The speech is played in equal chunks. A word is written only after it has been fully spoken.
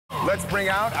Let's bring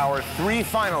out our 3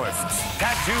 finalists.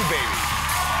 Tatu Baby.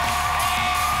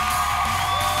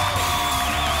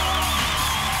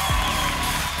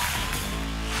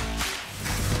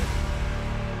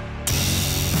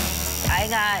 I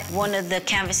got one of the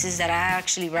canvases that I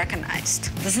actually recognized.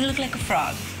 Doesn't look like a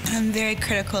frog. I'm very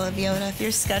critical of Yoda.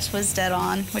 Your sketch was dead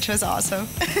on, which was awesome.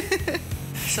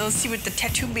 So let's see what the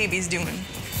Tatu Baby's doing.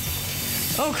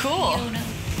 Oh, cool. Yoda.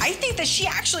 I think that she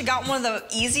actually got one of the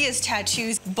easiest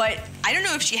tattoos, but I don't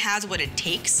know if she has what it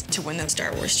takes to win the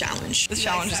Star Wars challenge. This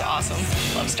challenge is awesome.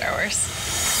 Love Star Wars.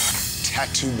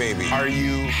 Tatu Baby, are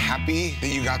you happy that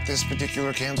you got this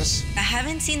particular canvas? I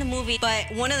haven't seen the movie, but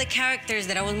one of the characters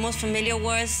that I was most familiar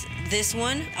was this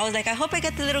one. I was like, I hope I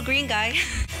get the little green guy.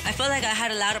 I felt like I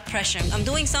had a lot of pressure. I'm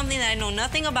doing something that I know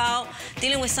nothing about,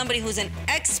 dealing with somebody who's an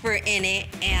expert in it,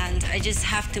 and I just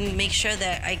have to make sure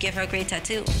that I give her a great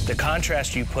tattoo. The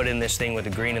contrast you put in this thing with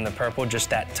the green and the purple, just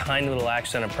that tiny little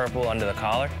accent of purple under the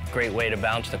collar, great way to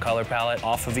bounce the color palette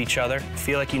off of each other. I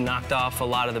feel like you knocked off a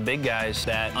lot of the big guys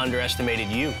that underestimated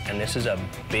you, and this is a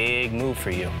big move for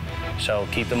you. So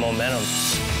keep the momentum.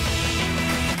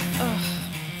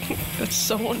 It's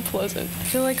so unpleasant. I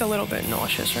feel like a little bit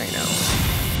nauseous right now.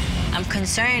 I'm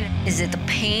concerned. Is it the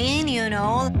pain, you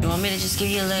know? You want me to just give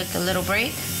you like a little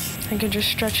break? I could just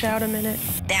stretch out a minute.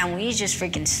 Damn, we just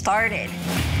freaking started.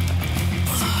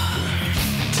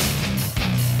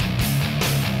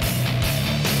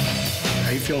 How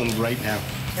are you feeling right now?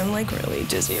 I'm like really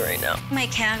dizzy right now. My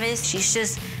canvas, she's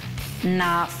just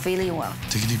not feeling well.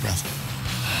 Take a deep breath.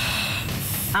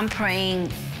 I'm praying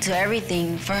to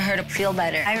everything for her to feel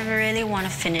better. I really want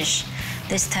to finish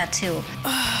this tattoo.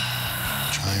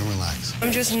 Try and relax.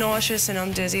 I'm just nauseous and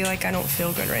I'm dizzy, like I don't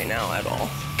feel good right now at all.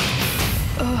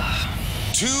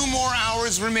 2 more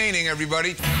hours remaining, everybody.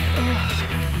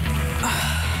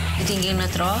 You think you're gonna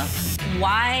throw up?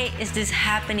 Why is this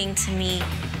happening to me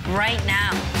right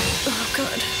now? Oh,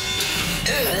 God.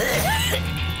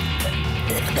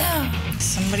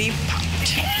 Somebody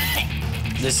popped.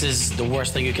 This is the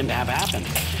worst thing you can have happen.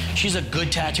 She's a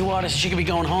good tattoo artist. She could be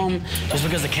going home just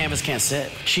because the canvas can't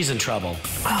sit. She's in trouble.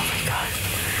 Oh, my God.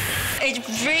 It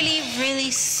really,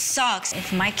 really sucks.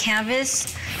 If my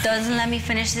canvas doesn't let me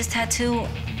finish this tattoo,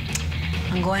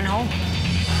 I'm going home.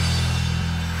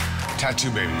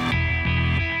 Tatu Baby.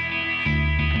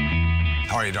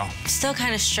 How are you, doll? Still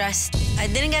kind of stressed. I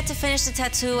didn't get to finish the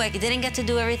tattoo. I didn't get to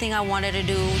do everything I wanted to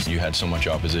do. You had so much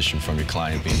opposition from your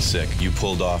client being sick. You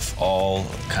pulled off all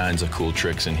kinds of cool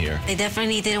tricks in here. They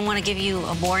definitely didn't want to give you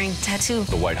a boring tattoo.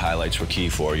 The white highlights were key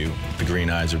for you. The green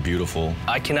eyes are beautiful.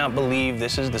 I cannot believe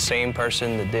this is the same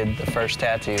person that did the first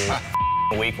tattoo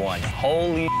week 1.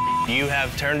 Holy you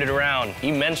have turned it around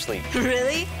immensely.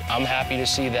 Really? I'm happy to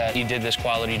see that you did this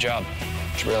quality job.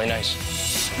 It's really nice.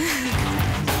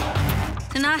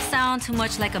 To not sound too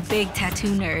much like a big tattoo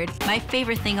nerd, my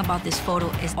favorite thing about this photo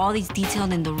is all these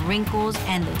details in the wrinkles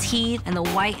and the teeth and the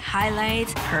white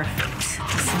highlights. Perfect.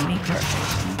 This is me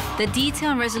perfect. The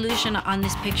detail and resolution on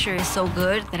this picture is so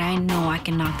good that I know I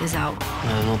can knock this out.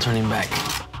 No turning back.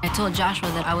 I told Joshua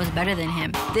that I was better than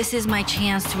him. This is my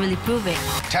chance to really prove it.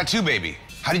 Tatu Baby,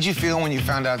 how did you feel when you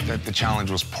found out that the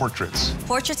challenge was portraits?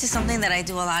 Portraits is something that I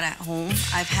do a lot at home.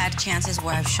 I've had chances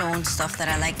where I've shown stuff that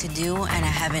I like to do and I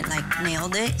haven't like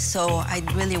nailed it, so I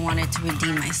really wanted to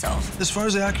redeem myself. As far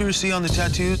as the accuracy on the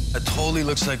tattoo, it totally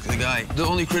looks like the guy. The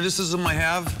only criticism I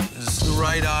have is the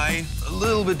right eye, a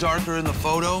little bit darker in the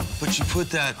photo, but you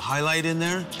put that highlight in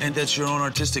there, and that's your own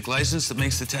artistic license that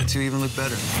makes the tattoo even look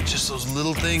better. Just those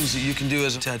little things that you can do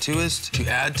as a tattooist to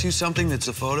add to something that's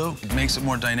a photo, it makes it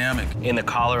more dynamic. In the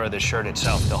collar of the shirt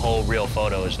itself, the whole real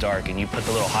photo is dark, and you put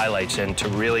the little highlights in to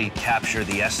really capture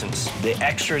the essence. The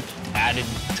extra added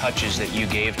touches that you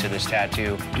gave to this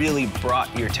tattoo really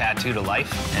brought your tattoo to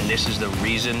life, and this is the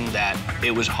reason that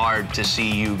it was hard to see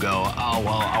you go, oh,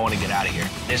 well, I want to get out of here.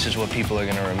 This is what people are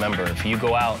going to remember. If you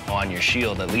go out on your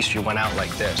shield, at least you went out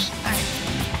like this. All right.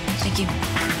 Thank you.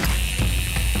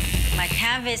 My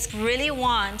canvas really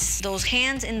wants those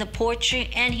hands in the portrait,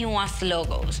 and he wants the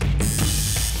logos.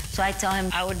 So I tell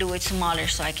him I would do it smaller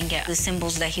so I can get the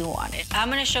symbols that he wanted. I'm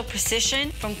gonna show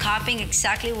precision from copying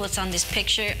exactly what's on this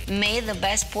picture. May the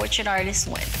best portrait artist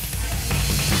win.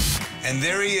 And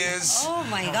there he is. Oh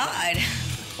my God.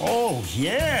 Oh,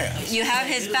 yeah. You have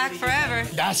his back forever.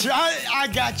 That's right. I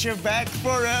got your back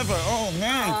forever. Oh,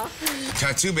 man.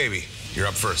 Tatu Baby, you're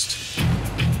up first.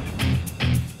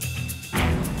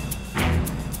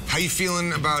 How you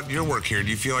feeling about your work here? Do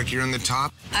you feel like you're in the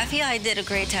top? I feel I did a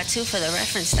great tattoo for the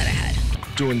reference that I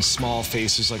had. Doing small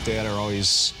faces like that are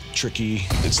always tricky.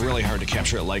 It's really hard to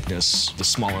capture a likeness. The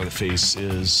smaller the face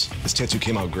is. This tattoo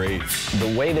came out great.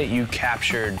 The way that you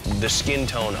captured the skin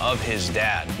tone of his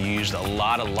dad, you used a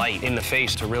lot of light in the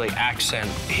face to really accent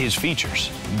his features.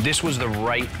 This was the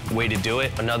right way to do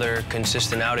it. Another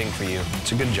consistent outing for you.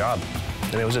 It's a good job,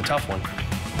 and it was a tough one.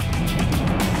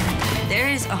 There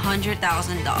is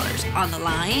 $100,000 on the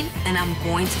line, and I'm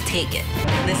going to take it.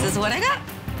 This is what I got.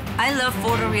 I love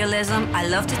photorealism. I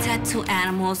love to tattoo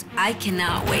animals. I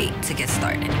cannot wait to get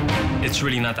started. It's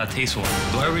really not that tasteful.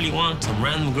 Do I really want some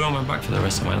random girl on my back for the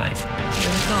rest of my life?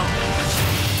 Here we go.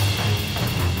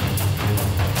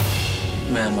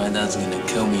 Man, my dad's gonna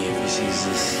kill me if he sees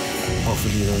this.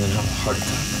 Hopefully he doesn't have a heart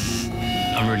attack.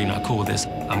 I'm really not cool with this.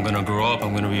 I'm gonna grow up,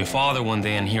 I'm gonna be a father one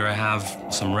day, and here I have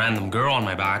some random girl on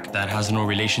my back that has no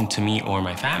relation to me or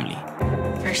my family.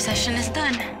 First session is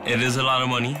done. It is a lot of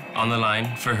money on the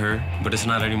line for her, but it's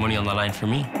not any money on the line for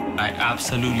me. I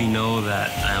absolutely know that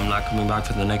I am not coming back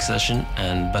for the next session,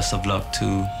 and best of luck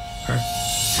to her.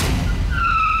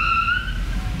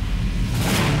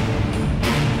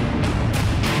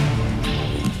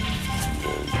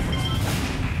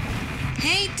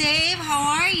 Hey, Dave, how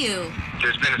are you?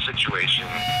 There's been a situation.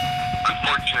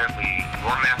 Unfortunately,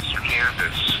 your master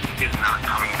canvas is not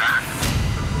coming back.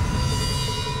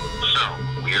 So,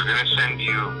 we are going to send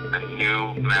you a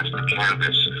new master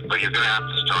canvas, but you're going to have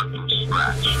to start from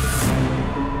scratch.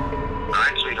 All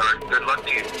right, sweetheart, good luck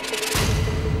to you.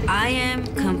 I am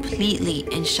completely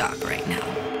in shock right now.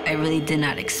 I really did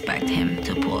not expect him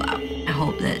to pull out. I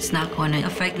hope that it's not going to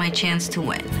affect my chance to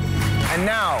win. And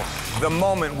now, the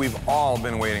moment we've all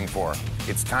been waiting for.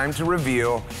 It's time to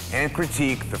reveal and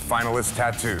critique the finalist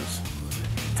tattoos.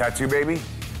 Tatu Baby,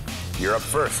 you're up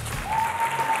first.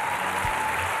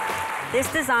 This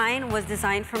design was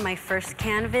designed for my first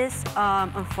canvas.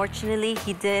 Unfortunately,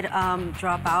 he did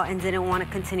drop out and didn't want to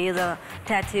continue the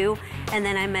tattoo. And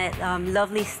then I met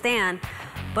lovely Stan.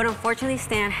 But unfortunately,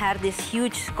 Stan had this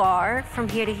huge scar from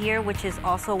here to here, which is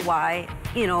also why,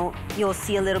 you know, you'll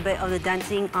see a little bit of the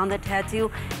denting on the tattoo.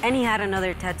 And he had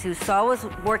another tattoo. So I was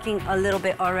working a little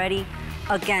bit already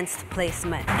against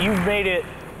placement. You've made it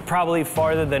probably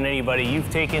farther than anybody. You've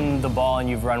taken the ball and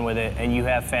you've run with it, and you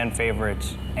have fan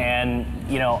favorites. And,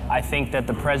 you know, I think that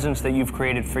the presence that you've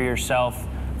created for yourself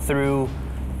through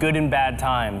good and bad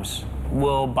times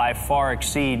will by far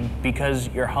exceed, because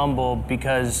you're humble,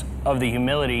 because of the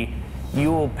humility,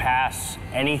 you will pass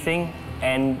anything,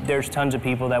 and there's tons of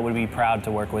people that would be proud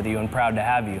to work with you and proud to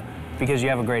have you, because you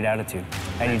have a great attitude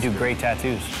and you do great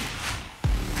tattoos.